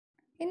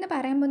ഇന്ന്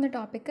പറയാൻ പോകുന്ന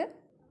ടോപ്പിക്ക്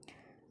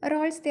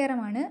റോൾസ്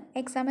തിയറമാണ്.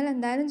 എക്സാമിൽ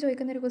എന്തായാലും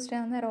ചോദിക്കുന്ന ഒരു ക്വസ്റ്റ്യൻ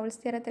ആണ് റോൾസ്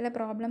തിയറത്തിലെ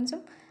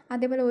പ്രോബ്ലംസും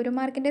അതേപോലെ 1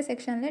 മാർക്കിൻ്റെ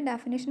സെക്ഷനിൽ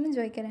ഡെഫിനേഷനും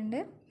ചോദിക്കലുണ്ട്.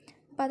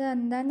 അപ്പോൾ അത്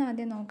എന്താണെന്ന്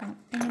ആദ്യം നോക്കണം.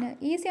 എങ്ങനെ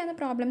ഈസിയാണ്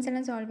പ്രോബ്ലംസ്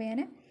എല്ലാം സോൾവ് ചെയ്യാൻ.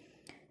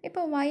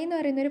 ഇപ്പോൾ y എന്ന്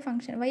പറയുന്നൊരു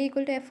function y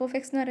equal to F of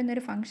X എന്ന്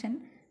പറയുന്നൊരു ഫംഗ്ഷൻ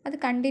അത്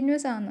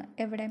കണ്ടിന്യൂസ് ആണ്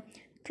എവിടെ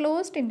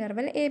ക്ലോസ്ഡ്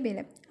ഇൻ്റർവൽ എ ബിയിൽ.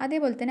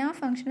 അതേപോലെ തന്നെ ആ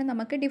ഫംഗ്ഷനെ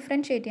നമുക്ക്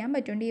ഡിഫറൻഷ്യേറ്റ് ചെയ്യാൻ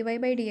പറ്റും.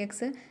 dy/dx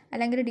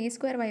അല്ലെങ്കിൽ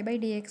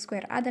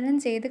d²y/dx², അതെല്ലാം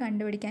ചെയ്ത്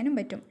കണ്ടുപിടിക്കാനും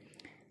പറ്റും.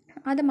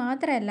 അത്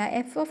മാത്രമല്ല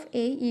F of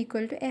A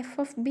equal to F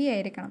of B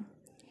ആയിരിക്കണം.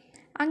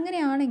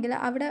 അങ്ങനെയാണെങ്കിൽ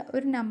അവിടെ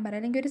ഒരു നമ്പർ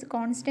അല്ലെങ്കിൽ ഒരു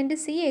കോൺസ്റ്റൻറ്റ്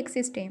സി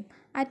എക്സിസ്റ്റ് ചെയ്യും.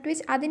 അറ്റ്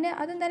വിച്ച്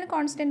അതെന്തായാലും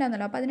കോൺസ്റ്റൻ്റ്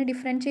ആണല്ലോ. അപ്പോൾ അതിനെ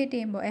ഡിഫറൻഷ്യേറ്റ്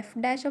ചെയ്യുമ്പോൾ എഫ്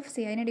ഡാഷ് ഓഫ്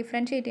സി അതിനെ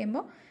ഡിഫറൻഷ്യേറ്റ്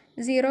ചെയ്യുമ്പോൾ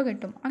 0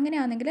 കിട്ടും.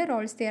 അങ്ങനെയാണെങ്കിൽ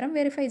റോൾസ് തിയറം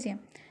വെരിഫൈ ചെയ്യാം.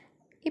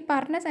 ഈ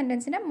പറഞ്ഞ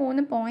സെൻറ്റൻസിന്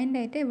 3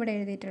 പോയിൻ്റായിട്ട് ഇവിടെ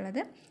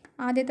എഴുതിയിട്ടുള്ളത്.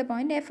 ആദ്യത്തെ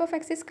point F of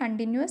X is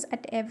continuous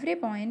at every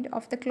point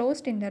of the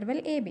closed interval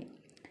A B.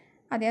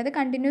 അതെ, അത്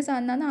കണ്ടിന്യൂസ്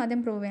ആണെന്നാണ്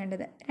ആദ്യം പ്രൂവ്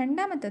ചെയ്യേണ്ടത്.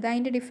 രണ്ടാമത്തത്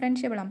അതിൻ്റെ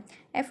ഡിഫറൻഷ്യബിളാണ്.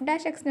 എഫ്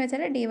ഡാഷ് എക്സ് എന്ന്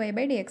വെച്ചാൽ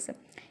dy/dx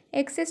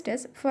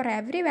എക്സിസ്റ്റസ് for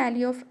every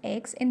value of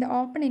X in the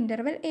open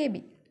interval A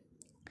B.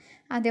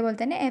 അതേപോലെ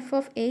തന്നെ F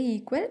of A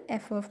equal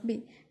F of B.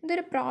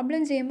 ഇതൊരു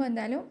പ്രോബ്ലം ചെയ്യുമ്പോൾ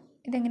എന്തായാലും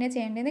ഇതെങ്ങനെ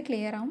ചെയ്യേണ്ടതെന്ന്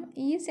ക്ലിയർ ആവും.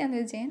 ഈസിയാണ്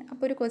ഇത് ചെയ്യാൻ.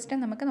 അപ്പോൾ ഒരു ക്വസ്റ്റ്യൻ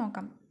നമുക്ക്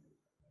നോക്കാം.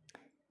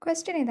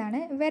 ക്വസ്റ്റ്യൻ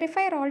ഇതാണ്: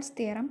 verify Rolls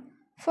theorem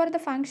for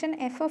the function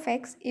F of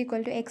X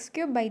equal to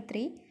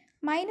x³/3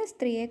 minus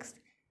 3x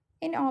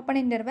in open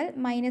interval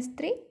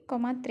 -3,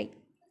 3.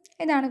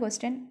 ഇതാണ്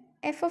ക്വസ്റ്റ്യൻ.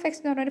 എഫ് ഓഫ് എക്സ്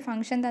എന്ന് പറഞ്ഞൊരു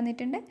ഫംഗ്ഷൻ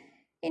തന്നിട്ടുണ്ട്,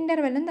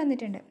 ഇൻ്റർവെല്ലും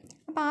തന്നിട്ടുണ്ട്.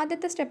 അപ്പോൾ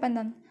ആദ്യത്തെ സ്റ്റെപ്പ്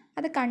എന്താണ്?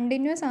 അത്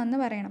കണ്ടിന്യൂസ് ആണെന്ന്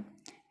പറയണം.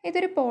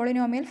 ഇതൊരു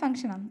പോളിനോമിയൽ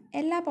ഫംഗ്ഷനാണ്.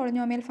 എല്ലാ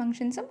പോളിനോമിയൽ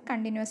ഫംഗ്ഷൻസും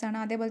കണ്ടിന്യൂസ് ആണ്.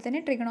 അതേപോലെ തന്നെ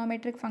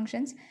ട്രിഗണോമെട്രിക്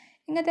ഫംഗ്ഷൻസ്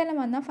ഇങ്ങനത്തെ എല്ലാം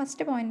വന്നാൽ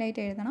ഫസ്റ്റ്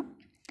പോയിൻ്റായിട്ട് എഴുതണം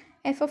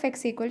F of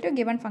X equal to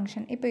given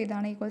function. ഇപ്പോൾ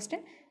ഇതാണ് ഈ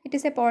question. It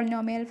is A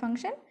polynomial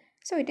function,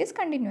 so it is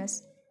continuous.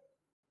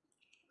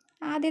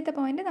 ആദ്യത്തെ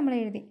പോയിൻ്റ് നമ്മൾ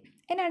എഴുതി.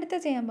 ഇനി അടുത്ത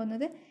ചെയ്യാൻ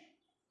പോകുന്നത്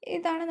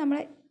ഇതാണ്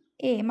നമ്മളെ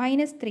എ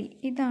 -3.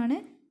 ഇതാണ്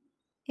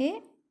എ,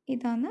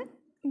 ഇതാണ്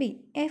ബി.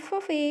 എഫ്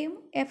ഓഫ് എയും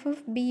എഫ്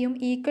ഓഫ് ബിയും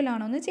ഈക്വൽ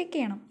ആണോ എന്ന് ചെക്ക്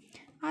ചെയ്യണം.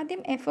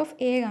 ആദ്യം എഫ് ഓഫ്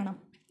എ കാണാം.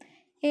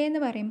 എ എന്ന്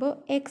പറയുമ്പോൾ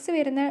എക്സ്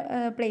വരുന്ന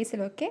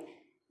പ്ലേസിലൊക്കെ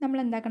നമ്മൾ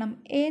എന്താക്കണം,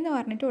 എ എന്ന്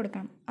പറഞ്ഞിട്ട്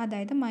കൊടുക്കണം.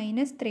 അതായത്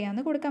 -3 ആണ്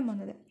കൊടുക്കാൻ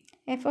പോകുന്നത്.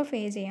 എഫ് ഓഫ്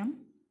എ ചെയ്യാം.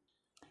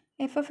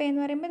 എഫ് ഓഫ് എ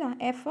എന്ന് പറയുമ്പോൾ ഇതാ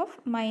എഫ് ഓഫ്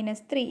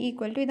 -3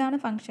 ഈക്വൽ ടു ഇതാണ്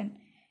ഫംഗ്ഷൻ.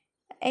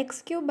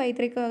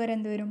 x³/3 പകരം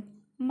എന്ത് വരും?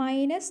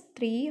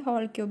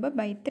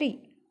 -3^3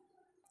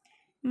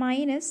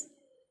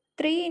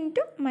 -3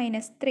 ഇൻറ്റു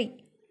 -3.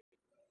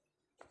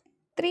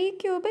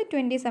 3³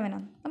 27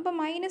 ആണ്. അപ്പോൾ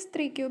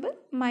 -3³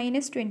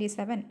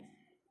 -27.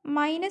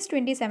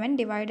 -27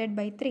 ഡിവൈഡഡ്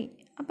ബൈ 3.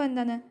 അപ്പോൾ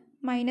എന്താണ്?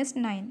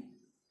 -9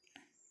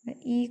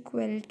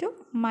 ഈക്വൽ ടു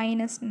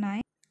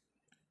 -9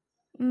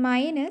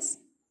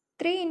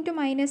 -3 ഇൻറ്റു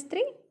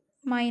 -3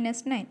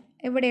 -9.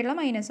 ഇവിടെയുള്ള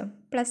മൈനസും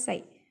പ്ലസ്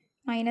ആയി.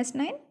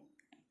 -9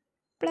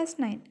 +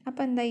 9.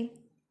 അപ്പോൾ എന്തായി?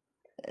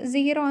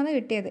 0 ആണ്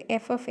കിട്ടിയത്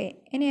എഫ് ഓഫ് എ.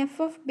 ഇനി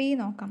എഫ് ഓഫ് ബി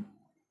നോക്കാം.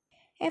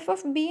 എഫ്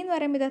ഓഫ് ബി എന്ന്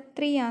പറയുമ്പോൾ ഇതാ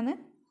 3 ആണ്.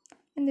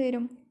 എന്ത്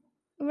വരും?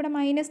 ഇവിടെ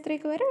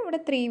 -3 വരും, ഇവിടെ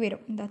 3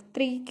 വരും. എന്താ?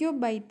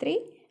 3³/3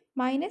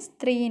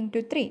 -3 ഇൻറ്റു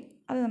 3.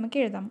 അത് നമുക്ക്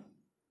എഴുതാം.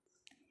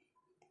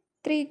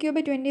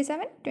 3³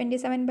 27,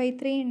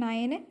 27/3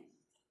 9,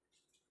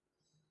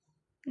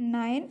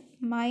 9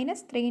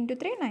 -3 ഇൻറ്റു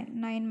 3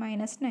 9,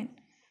 9 - 9.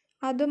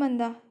 അതും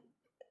എന്താ?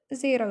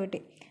 0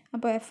 കിട്ടി.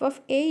 അപ്പോൾ F of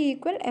A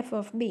equal F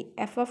of B.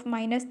 F of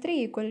 -3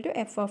 equal to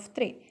F of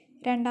 3.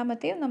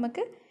 രണ്ടാമത്തെയും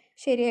നമുക്ക്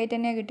ശരിയായിട്ട്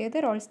തന്നെയാണ് കിട്ടിയത്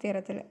റോൾസ്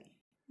തിയറത്തിൽ.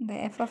 എന്താ?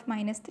 F of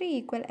 -3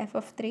 equal F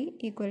of 3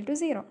 equal to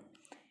 0.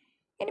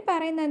 ഇനി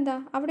പറയുന്നത് എന്താ?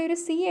 അവിടെ ഒരു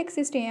സി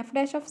എക്സിസ്റ്റ് ചെയ്യും. എഫ്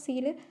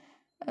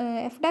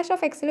ഡാഷ്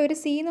ഓഫ് എക്സിൽ ഒരു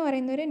സി എന്ന്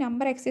പറയുന്ന ഒരു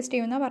നമ്പർ എക്സിസ്റ്റ്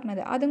ചെയ്യുമെന്നാണ്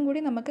പറഞ്ഞത്. അതും കൂടി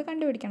നമുക്ക്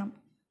കണ്ടുപിടിക്കണം.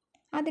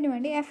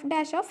 അതിനുവേണ്ടി എഫ്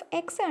ഡാഷ് ഓഫ്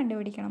എക്സ്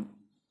കണ്ടുപിടിക്കണം.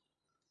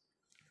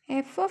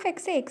 F of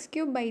X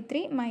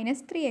x³/3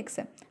 -3x.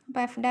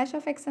 അപ്പോൾ എഫ് ഡാഷ്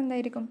ഓഫ് എക്സ്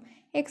എന്തായിരിക്കും?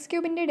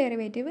 x³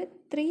 derivative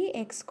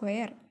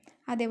 3x².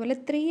 അതേപോലെ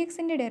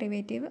 3xൻ്റെ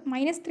ഡെറിവേറ്റീവ്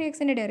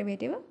 -3xൻ്റെ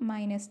ഡെറിവേറ്റീവ്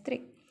 -3.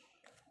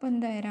 അപ്പോൾ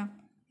എന്താ വരാം?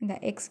 എന്താ?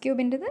 x³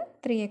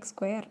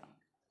 3x².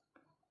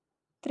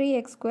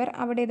 3x²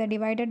 അവിടെ ഇതാ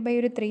ഡിവൈഡഡ് ബൈ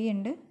ഒരു 3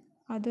 ഉണ്ട്,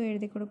 അതും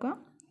എഴുതി കൊടുക്കുക.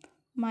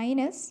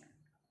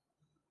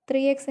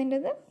 -3xൻ്റെ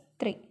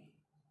 3.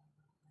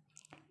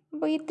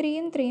 അപ്പോൾ ഈ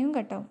 3യും 3യും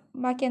കട്ടാവും.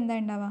 ബാക്കി എന്താ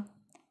ഉണ്ടാവുക?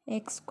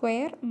 x²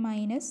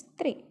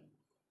 -3.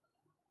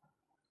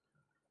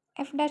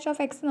 F dash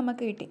of X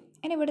നമുക്ക് കിട്ടി.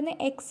 ഇനി ഇവിടുന്ന്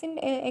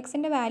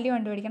എക്സിൻ്റെ വാല്യൂ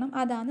കണ്ടുപിടിക്കണം.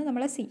 അതാണ്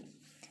നമ്മളെ സി.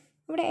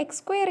 ഇവിടെ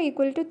x²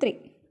 equal to 3.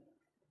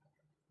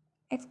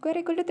 x²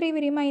 equal to 3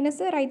 വരും.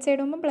 മൈനസ് റൈറ്റ് സൈഡ്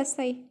ആകുമ്പോൾ പ്ലസ്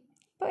ആയി.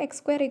 അപ്പോൾ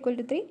x² equal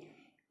to 3,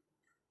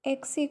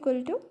 x equal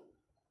to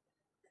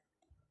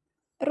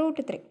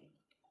 √3.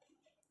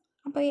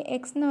 അപ്പോൾ ഈ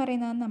എക്സ് എന്ന്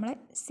പറയുന്നതാണ് നമ്മളെ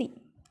സി,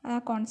 ആ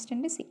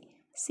constant C.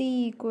 C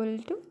equal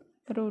to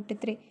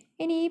 √3.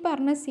 ഇനി ഈ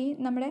പറഞ്ഞ സി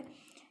നമ്മുടെ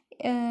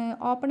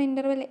ഓപ്പൺ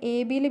ഇൻ്റർവൽ എ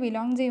ബിയിൽ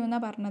ബിലോങ്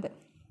ചെയ്യുമെന്നാണ് പറഞ്ഞത്.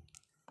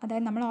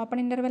 അതായത് നമ്മൾ ഓപ്പൺ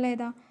ഇൻ്റർവൽ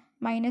ഏതാ?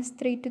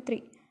 -3 to 3.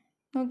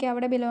 നോക്കി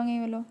അവിടെ ബിലോങ്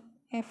ചെയ്യുമല്ലോ.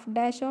 F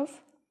dash of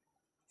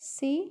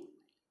C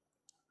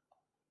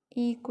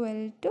equal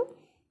to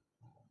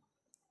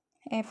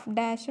F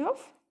dash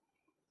of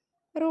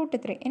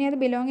 √3. ഇനി അത്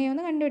ബിലോങ്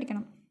ചെയ്യുമെന്ന്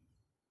കണ്ടുപിടിക്കണം.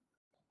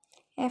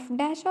 F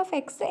dash of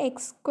X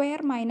X square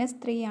minus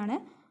 3 ആണ്.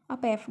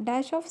 അപ്പോൾ എഫ്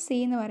ഡാഷ് ഓഫ് സി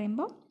എന്ന്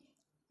പറയുമ്പോൾ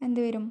എന്ത്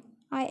വരും?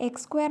 ആ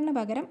എക്സ് സ്ക്വയറിന്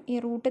പകരം ഈ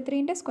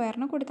 √3ൻ്റെ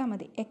സ്ക്വയറിന് കൊടുത്താൽ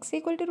മതി. X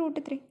equal to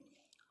 √3.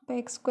 അപ്പോൾ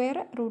എക്സ് സ്ക്വയർ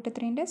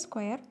 √3ൻ്റെ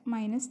സ്ക്വയർ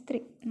മൈനസ്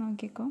 3.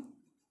 നോക്കിക്കോ,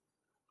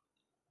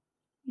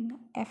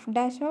 F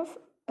dash of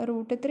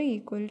 √3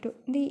 equal to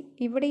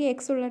ഇവിടെ ഈ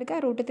എക്സ് ഉള്ളെടുക്കുക,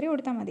 √3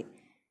 കൊടുത്താൽ മതി.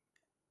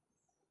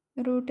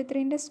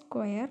 √3ൻ്റെ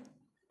സ്ക്വയർ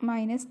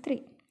മൈനസ് 3.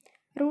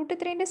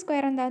 √3ൻ്റെ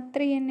സ്ക്വയർ എന്താ?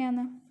 3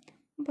 തന്നെയാണ്.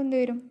 അപ്പോൾ എന്ത്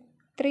വരും?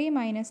 3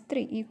 മൈനസ്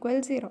 3 ഈക്വൽ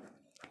 0.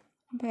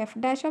 അപ്പോൾ എഫ്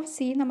ഡാഷ് ഓഫ്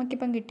സി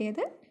നമുക്കിപ്പം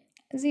കിട്ടിയത്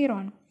 0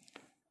 ആണ്.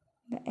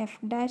 F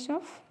dash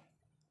of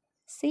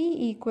C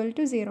equal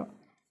to 0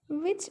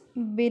 which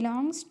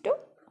belongs to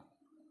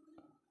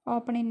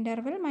open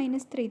interval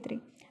 -3 3.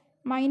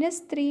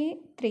 -3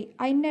 3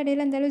 അതിൻ്റെ ഇടയിൽ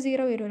എന്തായാലും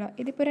 0 വരുമല്ലോ.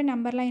 ഇതിപ്പോൾ ഒരു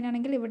നമ്പർ ലൈൻ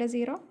ആണെങ്കിൽ ഇവിടെ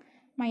 0,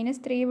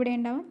 -3 ഇവിടെ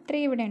ഉണ്ടാവും,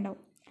 3 ഇവിടെ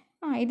ഉണ്ടാവും.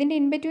 ഇതിൻ്റെ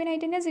ഇൻബിറ്റ്വീൻ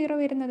ആയിട്ട് തന്നെ 0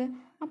 വരുന്നത്.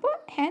 അപ്പോൾ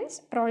hence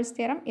Rolls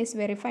theorem is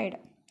verified.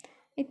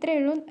 ഇത്രയേ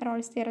ഉള്ളൂ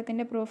Rolls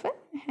തിയറത്തിൻ്റെ proof.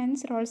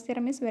 Hence Rolls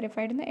theorem is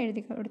verified എന്ന്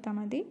എഴുതി കൊടുത്താൽ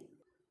മതി.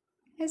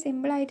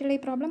 സിമ്പിളായിട്ടുള്ള ഈ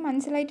പ്രോബ്ലം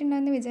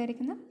മനസ്സിലായിട്ടുണ്ടെന്ന്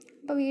വിചാരിക്കുന്നു.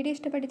 അപ്പോൾ വീഡിയോ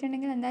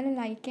ഇഷ്ടപ്പെട്ടിട്ടുണ്ടെങ്കിൽ എന്തായാലും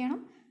ലൈക്ക് ചെയ്യണം,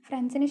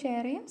 ഫ്രണ്ട്സിന്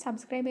ഷെയർ ചെയ്യും,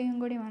 സബ്സ്ക്രൈബ് ചെയ്യുകയും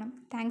കൂടി വേണം.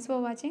 Thanks for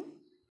watching.